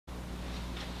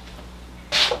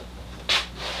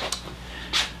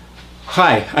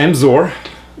Hi, I'm Zor.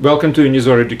 Welcome to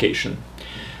Unizor Education.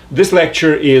 This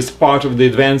lecture is part of the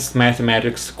Advanced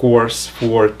Mathematics course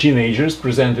for teenagers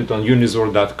presented on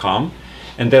unizor.com,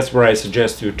 and that's where I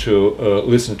suggest you to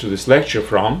listen to this lecture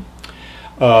from.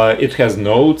 It has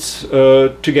notes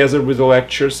together with the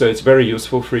lecture, so it's very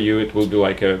useful for you. It will be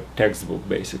like a textbook,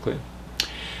 basically.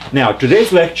 Now,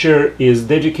 today's lecture is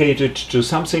dedicated to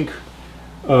something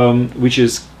which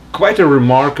is quite a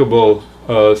remarkable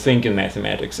thing in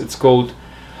mathematics. It's called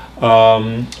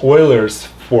Euler's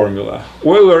formula.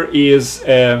 Euler is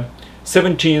a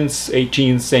 17th,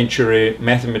 18th century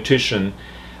mathematician.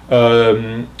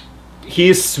 He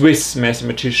is Swiss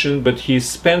mathematician, but he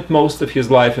spent most of his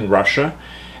life in Russia,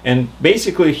 and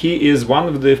basically he is one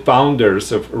of the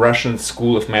founders of Russian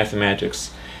School of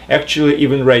Mathematics. Actually,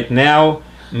 even right now,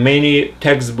 many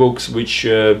textbooks which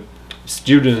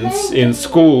students in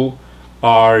school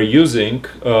are using,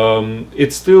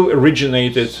 it still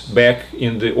originated back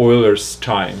in the Euler's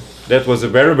time. That was a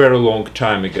very, very long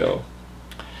time ago.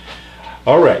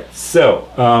 Alright, so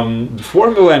the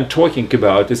formula I'm talking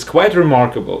about is quite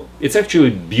remarkable. It's actually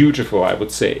beautiful, I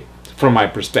would say, from my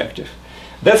perspective.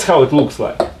 That's how it looks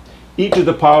like. E to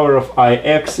the power of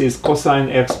ix is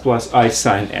cosine x plus I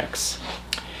sine x.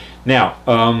 Now,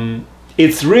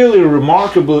 it's really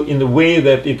remarkable in the way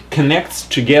that it connects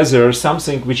together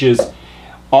something which is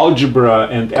algebra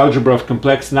and algebra of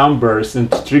complex numbers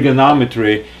and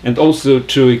trigonometry, and also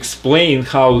to explain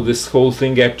how this whole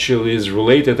thing actually is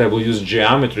related, I will use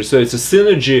geometry. So it's a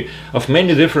synergy of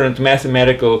many different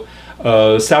mathematical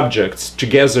subjects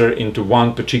together into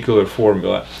one particular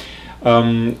formula.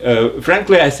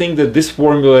 Frankly, I think that this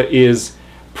formula is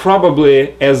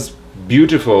probably as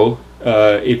beautiful,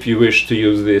 if you wish to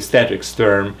use the statics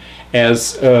term,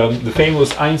 as the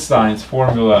famous Einstein's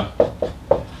formula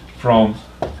from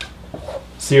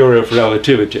theory of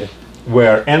relativity,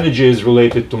 where energy is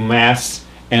related to mass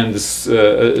and the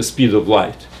speed of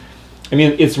light. I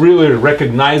mean, it's really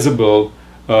recognizable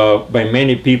by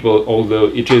many people, although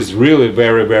it is really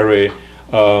very, very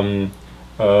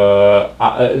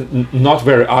not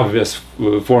very obvious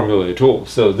formula at all.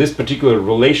 So this particular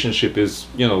relationship is,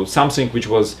 you know, something which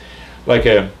was like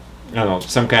a, I don't know,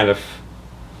 some kind of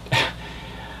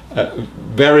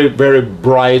very, very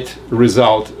bright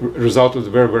result of a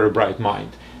very, very bright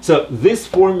mind. So this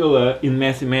formula in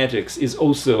mathematics is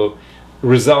also a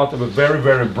result of a very,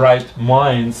 very bright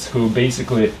minds who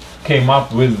basically came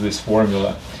up with this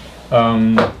formula.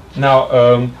 Euler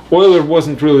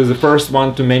wasn't really the first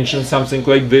one to mention something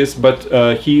like this, but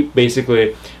he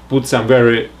basically put some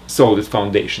very solid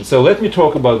foundation. So let me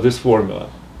talk about this formula.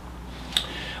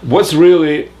 What's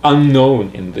really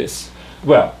unknown in this?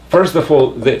 Well, first of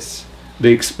all,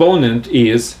 the exponent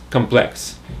is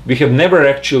complex. We have never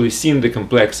actually seen the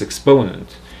complex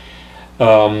exponent,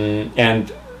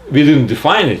 and we didn't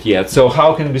define it yet. So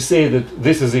how can we say that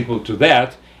this is equal to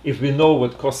that if we know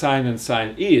what cosine and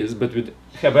sine is, but we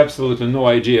have absolutely no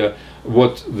idea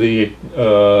what the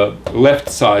left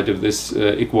side of this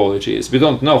equality is? We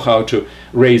don't know how to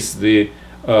raise the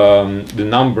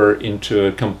number into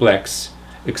a complex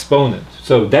exponent.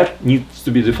 So that needs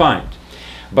to be defined.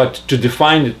 But to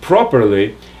define it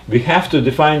properly, we have to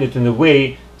define it in a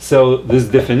way so this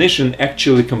definition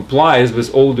actually complies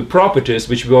with all the properties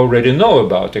which we already know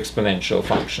about exponential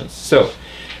functions. So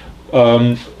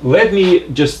let me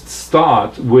just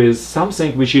start with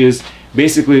something which is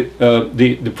basically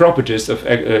the properties of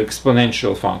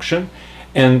exponential function,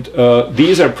 and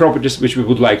these are properties which we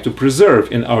would like to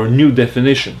preserve in our new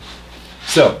definition.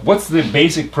 So what's the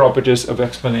basic properties of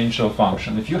exponential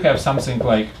function? If you have something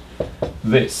like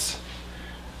this,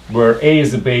 where a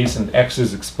is a base and x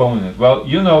is exponent, well,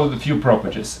 you know the few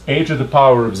properties. A to the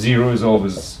power of 0 is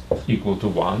always equal to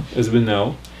 1, as we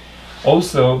know.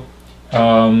 Also,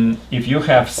 if you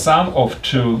have sum of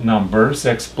two numbers,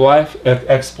 x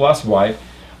plus y,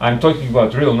 I'm talking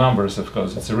about real numbers, of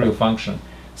course, it's a real function.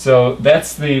 So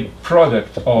that's the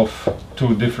product of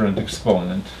two different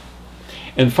exponents.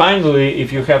 And finally,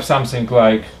 if you have something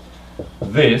like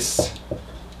this,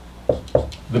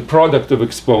 the product of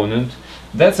exponent,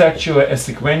 that's actually a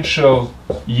sequential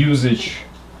usage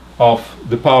of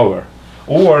the power.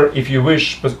 Or if you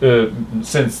wish,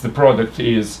 since the product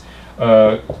is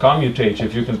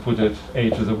commutative, you can put it a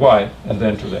to the y and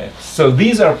then to the x. So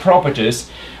these are properties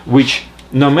which,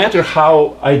 no matter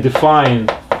how I define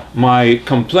my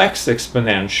complex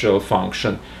exponential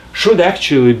function, should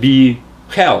actually be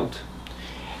held.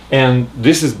 And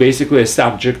this is basically a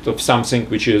subject of something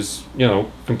which is, you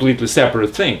know, completely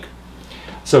separate thing.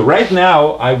 So right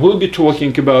now I will be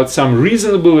talking about some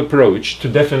reasonable approach to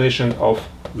definition of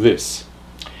this.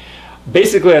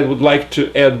 basically I would like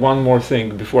to add one more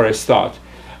thing before I start.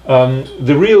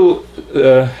 The real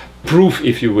proof,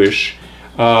 if you wish,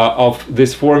 of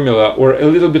this formula, or a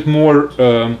little bit more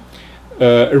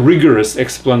rigorous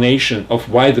explanation of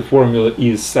why the formula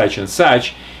is such and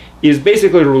such, is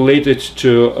basically related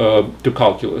to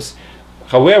calculus.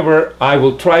 However, I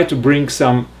will try to bring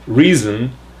some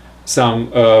reason,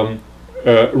 some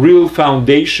real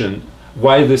foundation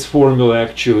why this formula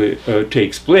actually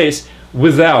takes place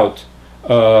without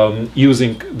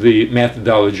using the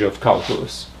methodology of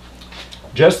calculus.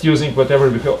 Just using whatever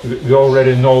we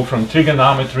already know from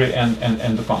trigonometry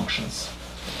and the functions.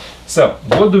 So,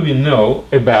 what do we know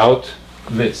about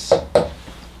this?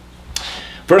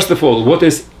 First of all, what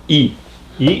is e?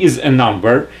 E is a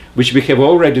number which we have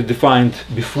already defined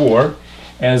before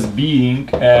as being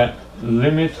a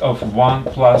limit of 1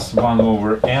 plus 1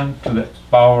 over n to the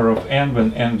power of n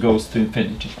when n goes to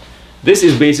infinity. This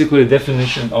is basically a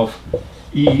definition of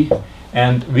e,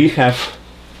 and we have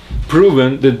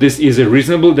proven that this is a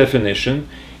reasonable definition.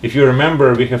 If you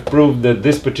remember, we have proved that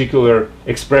this particular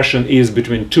expression is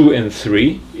between 2 and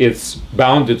 3. It's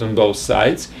bounded on both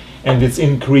sides, and it's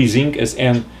increasing as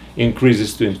n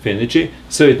increases to infinity,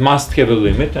 so it must have a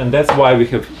limit, and that's why we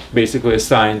have basically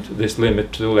assigned this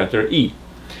limit to the letter e.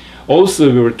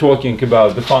 Also, we were talking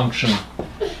about the function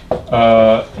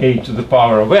a to the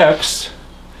power of x,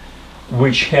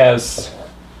 which has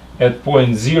at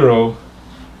point 0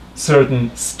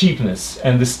 certain steepness,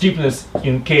 and the steepness,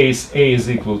 in case a is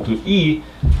equal to e,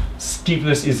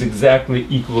 steepness is exactly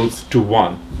equals to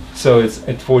 1. So it's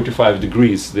at 45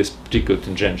 degrees, this particular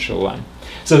tangential line.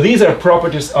 So these are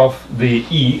properties of the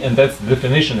e, and that's the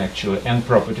definition actually, and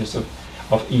properties of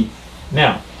e.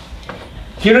 Now,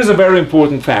 here is a very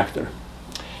important factor.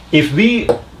 If we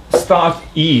start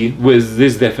e with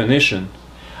this definition,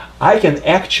 I can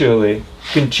actually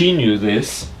continue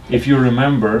this. If you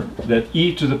remember that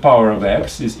e to the power of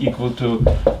x is equal to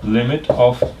limit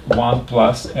of 1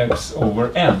 plus x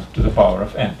over n to the power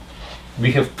of n.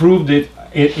 We have proved it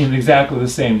in exactly the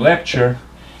same lecture.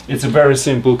 It's a very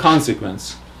simple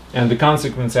consequence, and the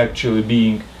consequence actually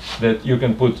being that you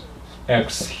can put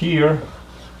x here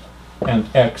and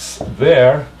x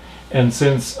there, and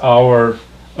since our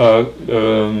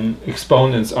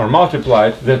exponents are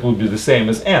multiplied, that will be the same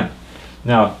as n.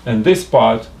 Now, and this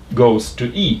part goes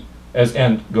to e as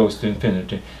n goes to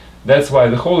infinity. That's why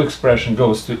the whole expression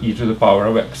goes to e to the power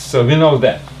of x. So we know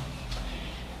that.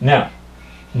 Now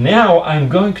I'm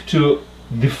going to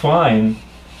define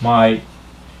my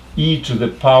e to the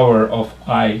power of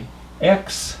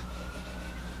ix.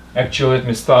 Actually, let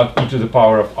me start e to the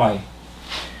power of I,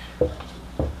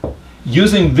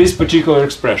 using this particular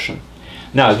expression.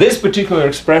 Now, this particular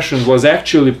expression was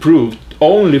actually proved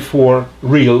only for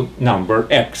real number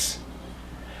x.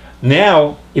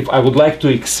 Now, if I would like to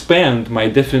expand my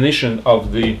definition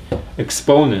of the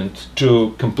exponent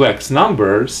to complex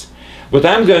numbers, what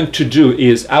I'm going to do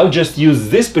is I'll just use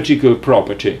this particular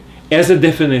property as a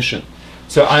definition.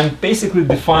 So I'm basically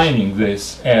defining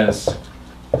this as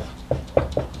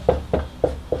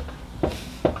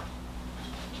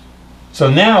so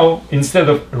now, instead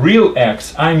of real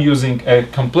x, I'm using a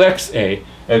complex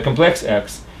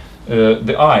x,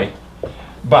 the I.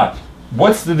 But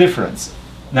what's the difference?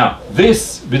 Now,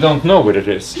 this, we don't know what it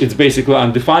is. It's basically an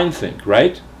undefined thing,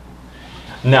 right?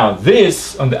 Now,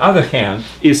 this, on the other hand,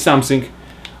 is something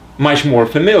much more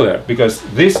familiar, because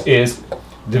this is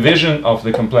division of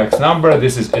the complex number,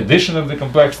 this is addition of the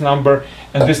complex number,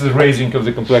 and this is raising of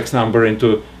the complex number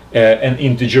into an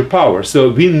integer power.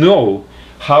 So we know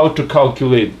how to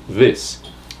calculate this,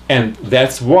 and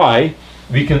that's why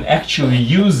we can actually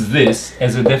use this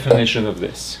as a definition of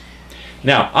this.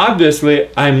 Now, obviously,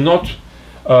 I'm not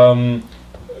going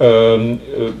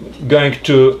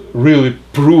to really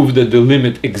prove that the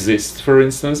limit exists, for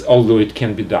instance, although it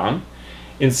can be done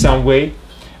in some way.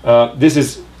 This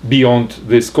is beyond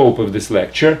the scope of this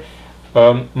lecture.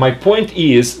 My point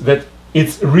is that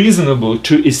it's reasonable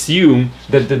to assume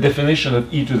that the definition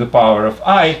of e to the power of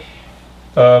I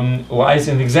lies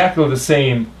in exactly the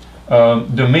same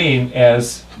domain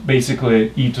as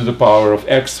basically e to the power of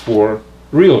x for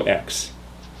real x,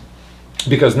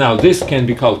 because now this can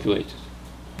be calculated.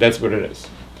 That's what it is.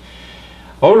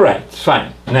 All right,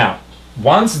 fine. Now,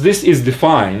 once this is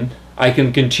defined, I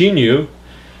can continue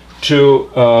to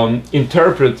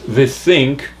interpret this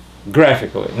thing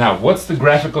graphically. Now, what's the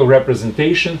graphical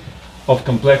representation of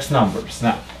complex numbers?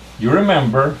 Now, you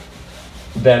remember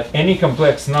that any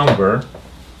complex number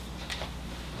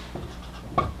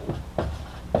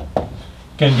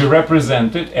can be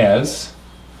represented as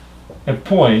a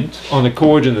point on a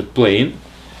coordinate plane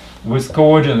with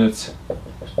coordinates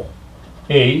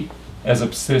A as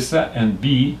abscissa and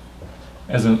B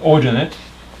as an ordinate,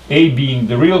 A being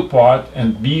the real part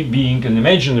and B being an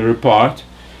imaginary part,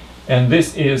 and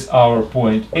this is our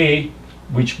point A,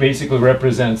 which basically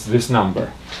represents this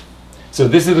number. So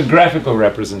this is a graphical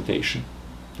representation,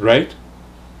 right?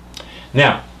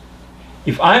 Now,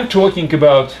 if I'm talking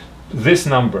about this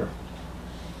number,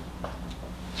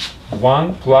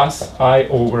 1 plus I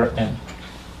over n.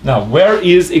 Now, where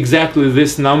is exactly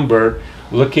this number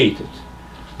located?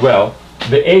 Well,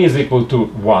 the A is equal to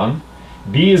 1,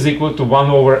 B is equal to 1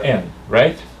 over n,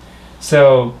 right?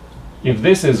 So, if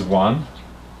this is 1,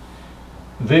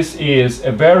 this is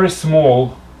a very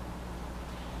small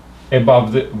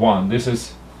above the 1. This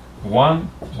is 1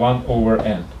 over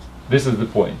n. This is the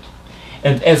point.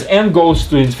 And as n goes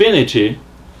to infinity,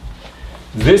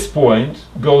 this point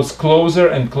goes closer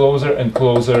and closer and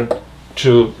closer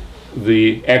to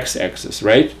the x-axis,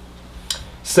 right?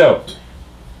 So,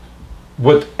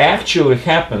 what actually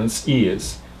happens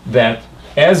is that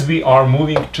as we are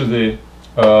moving to the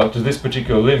to this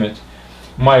particular limit,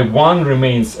 my 1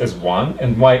 remains as 1,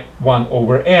 and my 1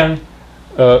 over n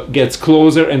gets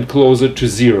closer and closer to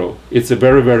 0. It's a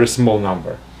very, very small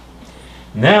number.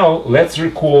 Now, let's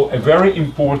recall a very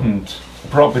important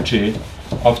property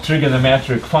of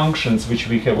trigonometric functions which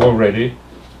we have already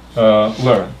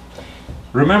learned.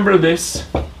 Remember this: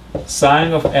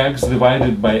 sine of x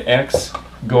divided by x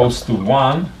goes to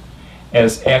 1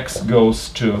 as x goes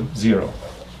to 0.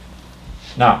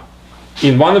 Now,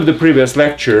 in one of the previous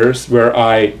lectures where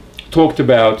I talked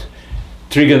about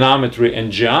trigonometry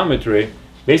and geometry,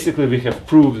 basically we have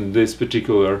proven this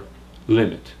particular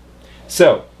limit.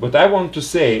 So, what I want to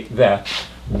say that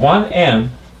 1n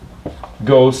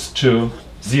goes to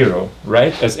 0,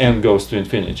 right, as n goes to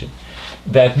infinity.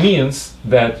 That means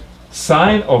that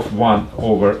sine of 1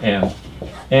 over n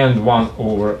and 1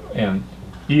 over n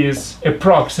is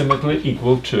approximately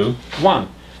equal to 1.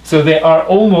 So they are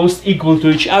almost equal to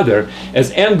each other.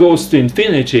 As n goes to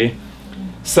infinity,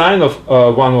 sine of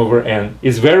 1 over n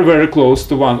is very, very close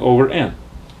to 1 over n.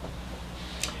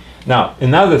 Now,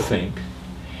 another thing,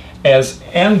 as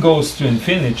n goes to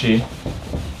infinity,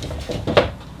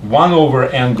 1 over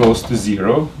n goes to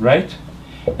 0, right?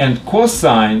 And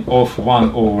cosine of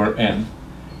 1 over n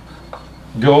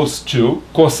goes to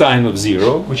cosine of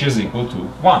 0, which is equal to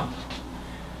 1.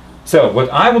 So what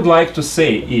I would like to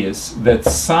say is that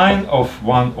sine of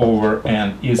 1 over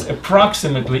n is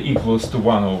approximately equals to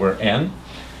 1 over n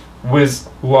with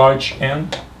large n,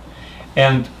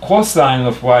 and cosine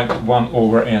of 1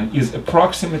 over n is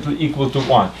approximately equal to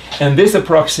 1. And this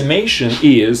approximation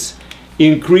is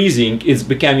increasing, it's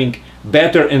becoming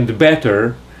better and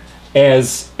better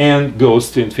as n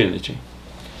goes to infinity.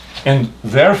 And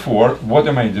therefore, what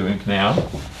am I doing now?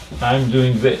 I'm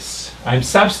doing this. I'm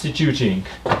substituting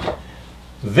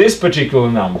this particular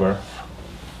number.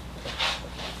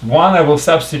 1 I will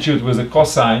substitute with a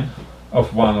cosine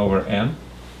of 1 over n.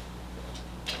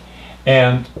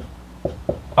 And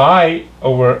I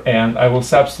over n, I will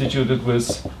substitute it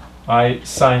with I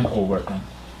sine over n.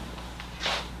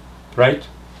 Right?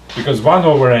 Because 1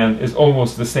 over n is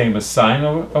almost the same as sine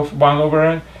of 1 over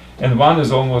n, and 1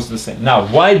 is almost the same. Now,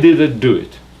 why did it do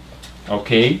it?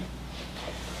 Okay,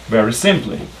 very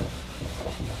simply.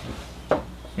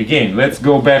 Again, let's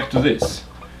go back to this.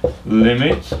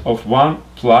 Limit of 1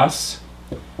 plus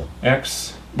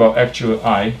x, well, actually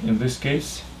I in this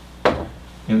case,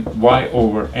 in y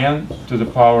over n to the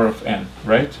power of n,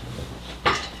 right?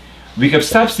 We have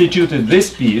substituted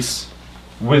this piece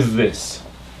with this.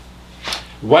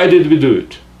 Why did we do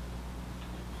it?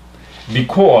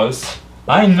 Because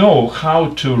I know how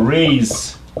to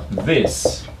raise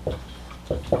this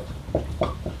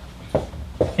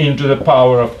into the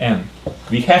power of n.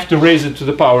 We have to raise it to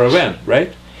the power of n,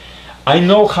 right? I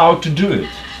know how to do it.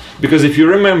 Because if you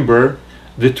remember,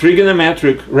 the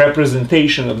trigonometric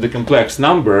representation of the complex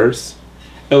numbers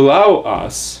allow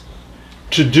us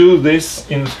to do this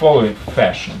in the following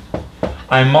fashion.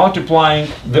 I'm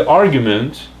multiplying the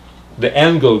argument, the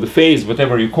angle, the phase,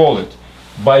 whatever you call it,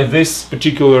 by this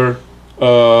particular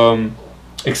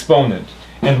exponent.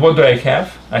 And what do I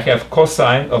have? I have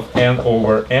cosine of n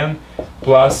over n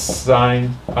plus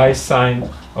sine, I sine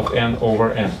of n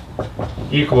over n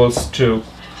equals to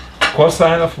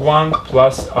cosine of 1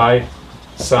 plus I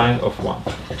sine of 1.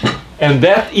 And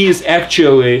that is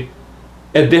actually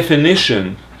a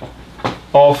definition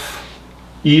of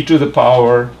e to the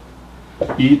power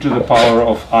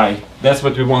of I. That's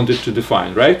what we wanted to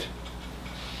define, right?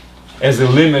 As a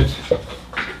limit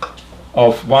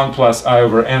of 1 plus I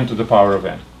over n to the power of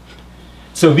n.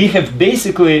 So we have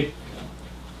basically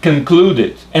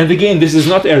concluded, and again, this is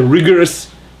not a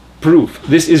rigorous proof.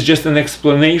 This is just an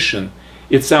explanation.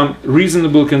 It's some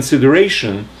reasonable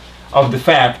consideration of the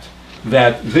fact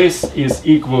that this is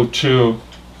equal to,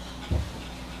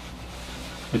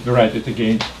 let me write it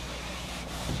again,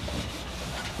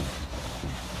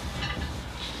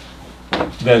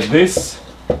 that this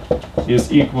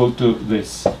is equal to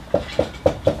this.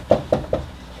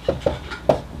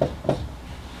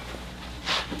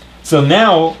 So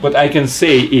now what I can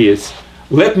say is,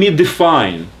 let me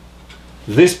define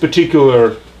this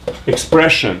particular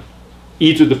expression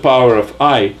e to the power of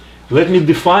I, let me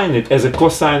define it as a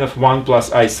cosine of 1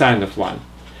 plus I sine of 1.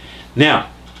 Now,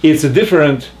 it's a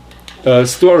different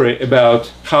story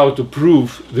about how to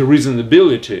prove the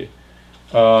reasonability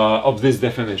of this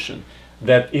definition.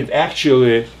 That it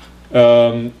actually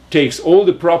takes all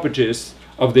the properties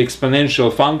of the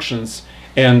exponential functions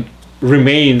and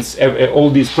remains, all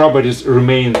these properties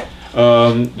remain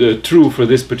true for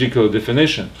this particular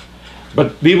definition.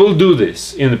 But we will do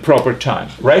this in the proper time.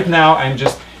 Right now I'm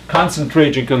just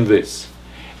concentrating on this.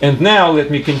 And now let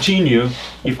me continue.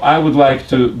 If I would like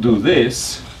to do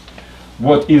this,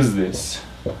 what is this?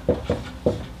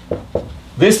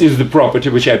 This is the property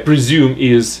which I presume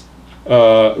is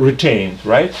retained,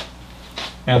 right?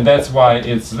 And that's why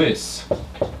it's this.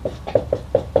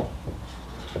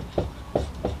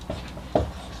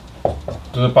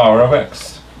 To the power of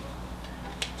x.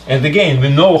 And again, we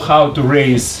know how to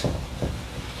raise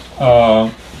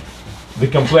the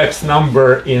complex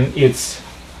number in its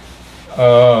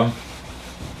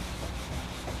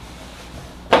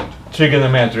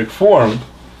trigonometric form,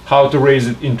 how to raise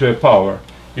it into a power.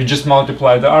 You just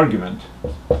multiply the argument.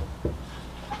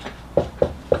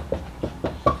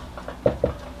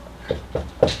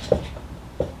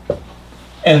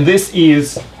 And this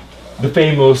is the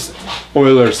famous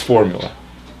Euler's formula.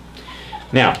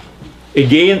 Now,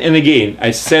 again and again,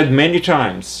 I said many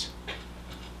times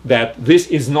that this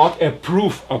is not a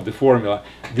proof of the formula.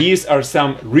 These are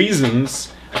some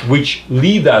reasons which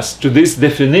lead us to this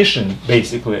definition,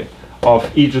 basically,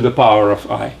 of e to the power of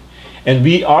I. And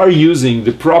we are using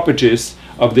the properties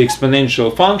of the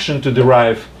exponential function to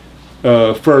derive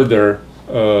further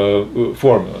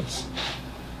formulas.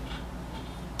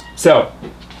 So,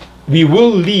 we will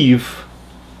leave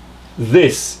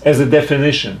this as a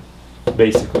definition,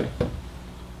 basically.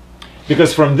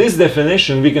 Because from this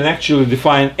definition we can actually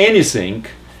define anything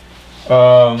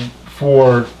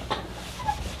for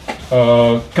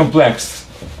complex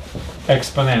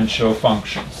exponential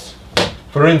functions.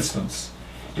 For instance,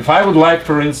 if I would like,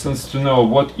 for instance, to know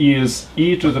what is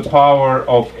e to the power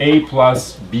of a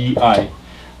plus bi,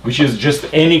 which is just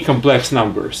any complex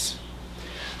numbers.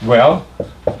 Well,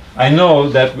 I know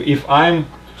that if I'm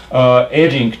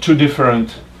adding two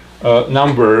different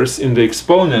numbers in the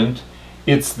exponent,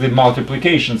 it's the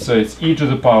multiplication, so it's e to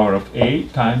the power of a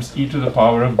times e to the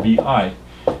power of bi.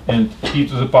 And e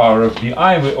to the power of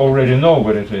bi, we already know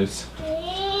what it is.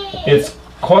 It's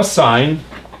cosine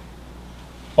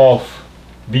of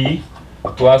b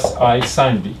plus I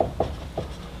sine b.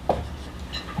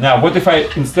 Now, what if I,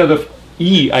 instead of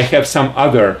e, I have some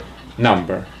other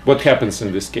number? What happens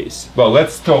in this case? Well,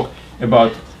 let's talk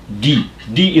about d.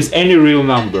 d is any real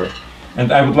number,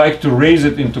 and I would like to raise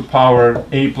it into power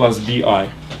a plus bi.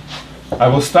 I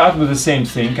will start with the same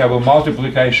thing. I will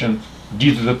multiplication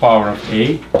d to the power of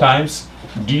a times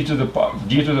d to the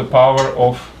power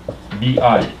of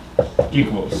bi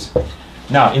equals.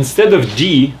 Now, instead of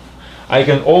d, I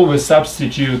can always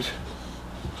substitute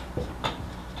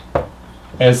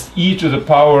as e to the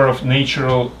power of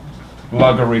natural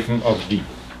logarithm of d,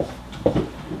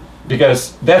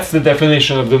 because that's the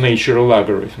definition of the natural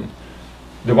logarithm,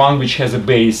 the one which has a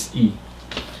base e,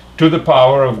 to the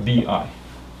power of bi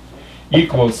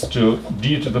equals to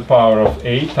d to the power of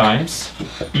a times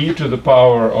e to the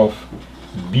power of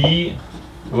b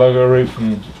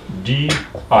logarithm di.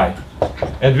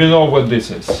 And we know what this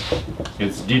is.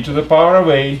 It's d to the power of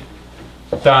a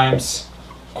times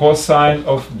cosine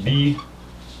of b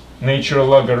natural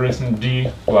logarithm d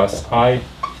plus I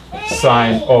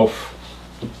sine of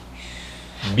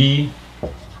b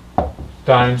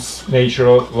times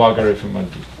natural logarithm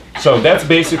of d. So that's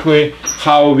basically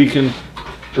how we can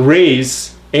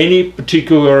raise any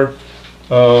particular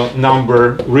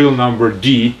number, real number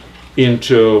d,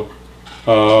 into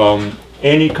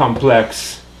any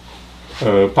complex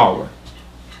power.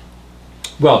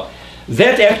 Well,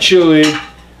 that actually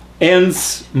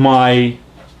ends my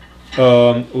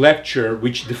lecture,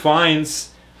 which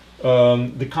defines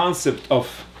the concept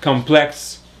of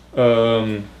complex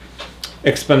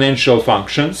exponential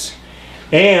functions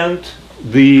and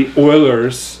the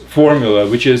Euler's formula,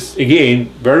 which is again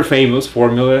very famous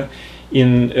formula.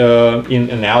 in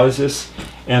analysis.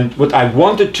 And what I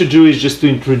wanted to do is just to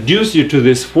introduce you to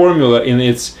this formula in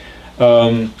its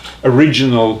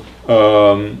original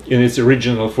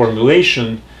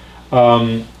formulation,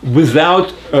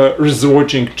 without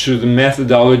resorting to the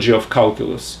methodology of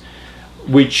calculus,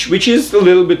 which is a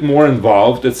little bit more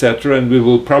involved, etc., and we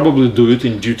will probably do it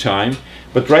in due time.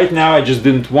 But right now I just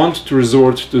didn't want to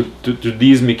resort to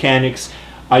these mechanics.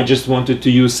 I just wanted to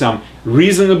use some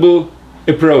reasonable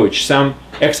approach, some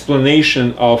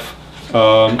explanation of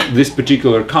this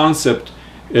particular concept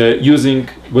using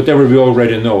whatever we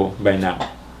already know by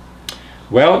now.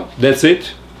 Well, that's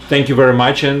it. Thank you very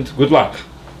much and good luck.